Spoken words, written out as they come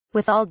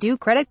With all due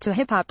credit to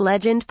hip-hop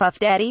legend Puff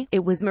Daddy,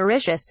 it was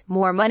Mauritius.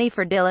 More money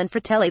for Dylan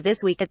Frittelli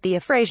this week at the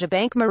AfrAsia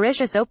Bank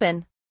Mauritius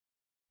Open.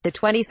 The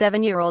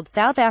 27-year-old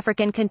South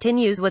African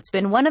continues what's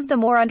been one of the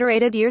more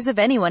underrated years of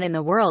anyone in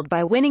the world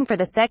by winning for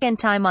the second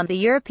time on the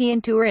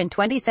European Tour in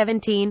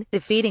 2017,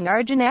 defeating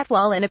Arjun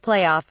Atwal in a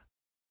playoff.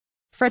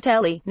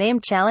 Frittelli,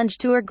 named Challenge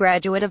Tour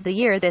Graduate of the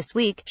Year this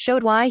week,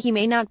 showed why he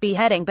may not be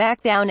heading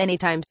back down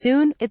anytime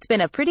soon. "It's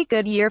been a pretty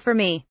good year for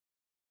me,"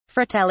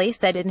 Frittelli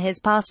said in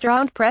his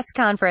post-round press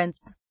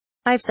conference.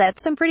 "I've set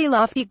some pretty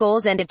lofty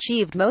goals and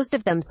achieved most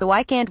of them, so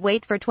I can't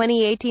wait for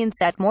 2018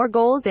 set more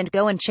goals and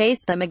go and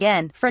chase them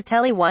again."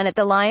 Frittelli won at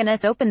the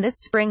Lioness Open this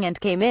spring and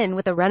came in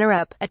with a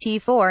runner-up, a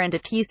T4 and a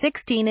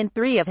T16 in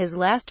 3 of his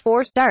last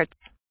 4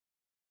 starts.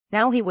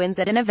 Now he wins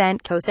at an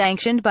event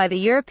co-sanctioned by the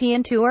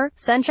European Tour,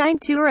 Sunshine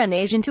Tour and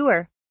Asian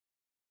Tour.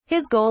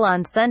 His goal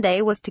on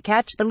Sunday was to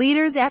catch the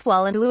leaders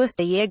Atwal and Louis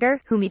de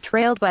Jager, whom he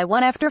trailed by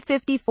 1 after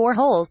 54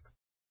 holes.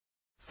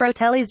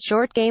 Frittelli's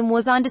short game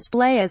was on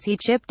display as he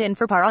chipped in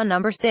for par on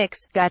number 6,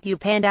 got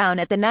U-pan down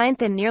at the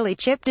 9th and nearly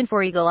chipped in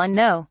for eagle on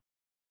no.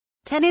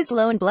 10. His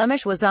lone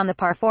blemish was on the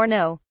par 4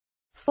 no.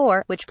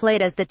 4, which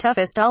played as the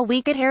toughest all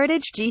week at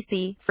Heritage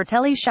GC.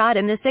 Frittelli shot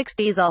in the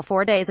 60s all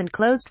 4 days and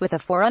closed with a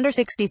 4 under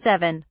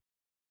 67.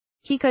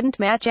 He couldn't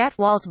match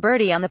Atwal's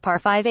birdie on the par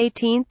 5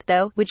 18th,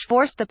 though, which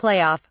forced the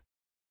playoff.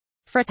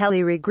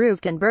 Frittelli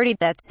regrouped and birdied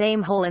that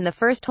same hole in the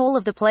first hole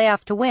of the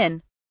playoff to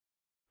win.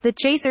 The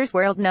Chasers'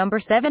 world number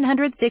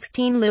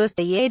 716 Louis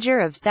de Jager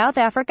of South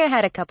Africa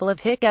had a couple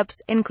of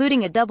hiccups,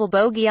 including a double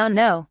bogey on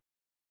no.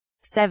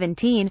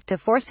 17, to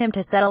force him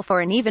to settle for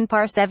an even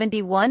par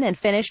 71 and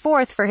finish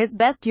 4th for his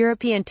best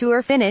European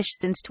Tour finish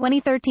since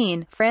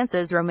 2013.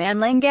 France's Romain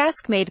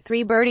Langasque made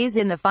 3 birdies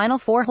in the final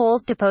 4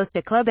 holes to post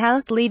a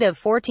clubhouse lead of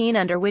 14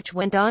 under, which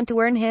went on to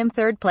earn him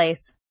 3rd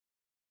place.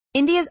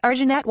 India's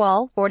Arjun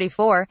Atwal,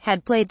 44,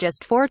 had played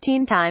just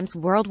 14 times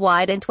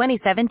worldwide in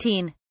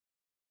 2017.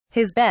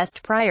 His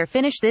best prior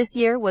finish this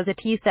year was a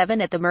T7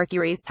 at the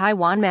Mercury's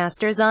Taiwan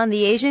Masters on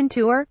the Asian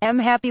Tour. "I'm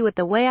happy with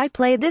the way I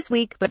played this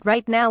week, but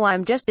right now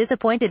I'm just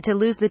disappointed to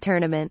lose the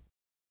tournament,"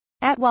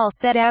 Atwal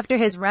said after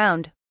his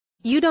round.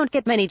 "You don't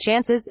get many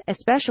chances,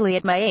 especially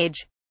at my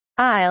age.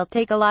 I'll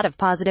take a lot of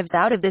positives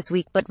out of this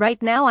week, but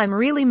right now I'm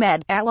really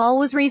mad." Atwal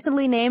was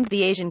recently named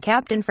the Asian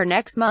captain for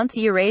next month's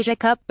Eurasia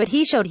Cup, but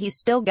he showed he's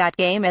still got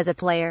game as a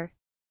player.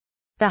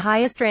 The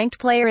highest-ranked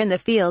player in the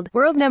field,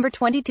 world number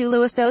 22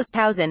 Louis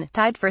Oosthuizen,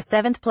 tied for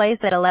 7th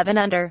place at 11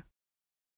 under.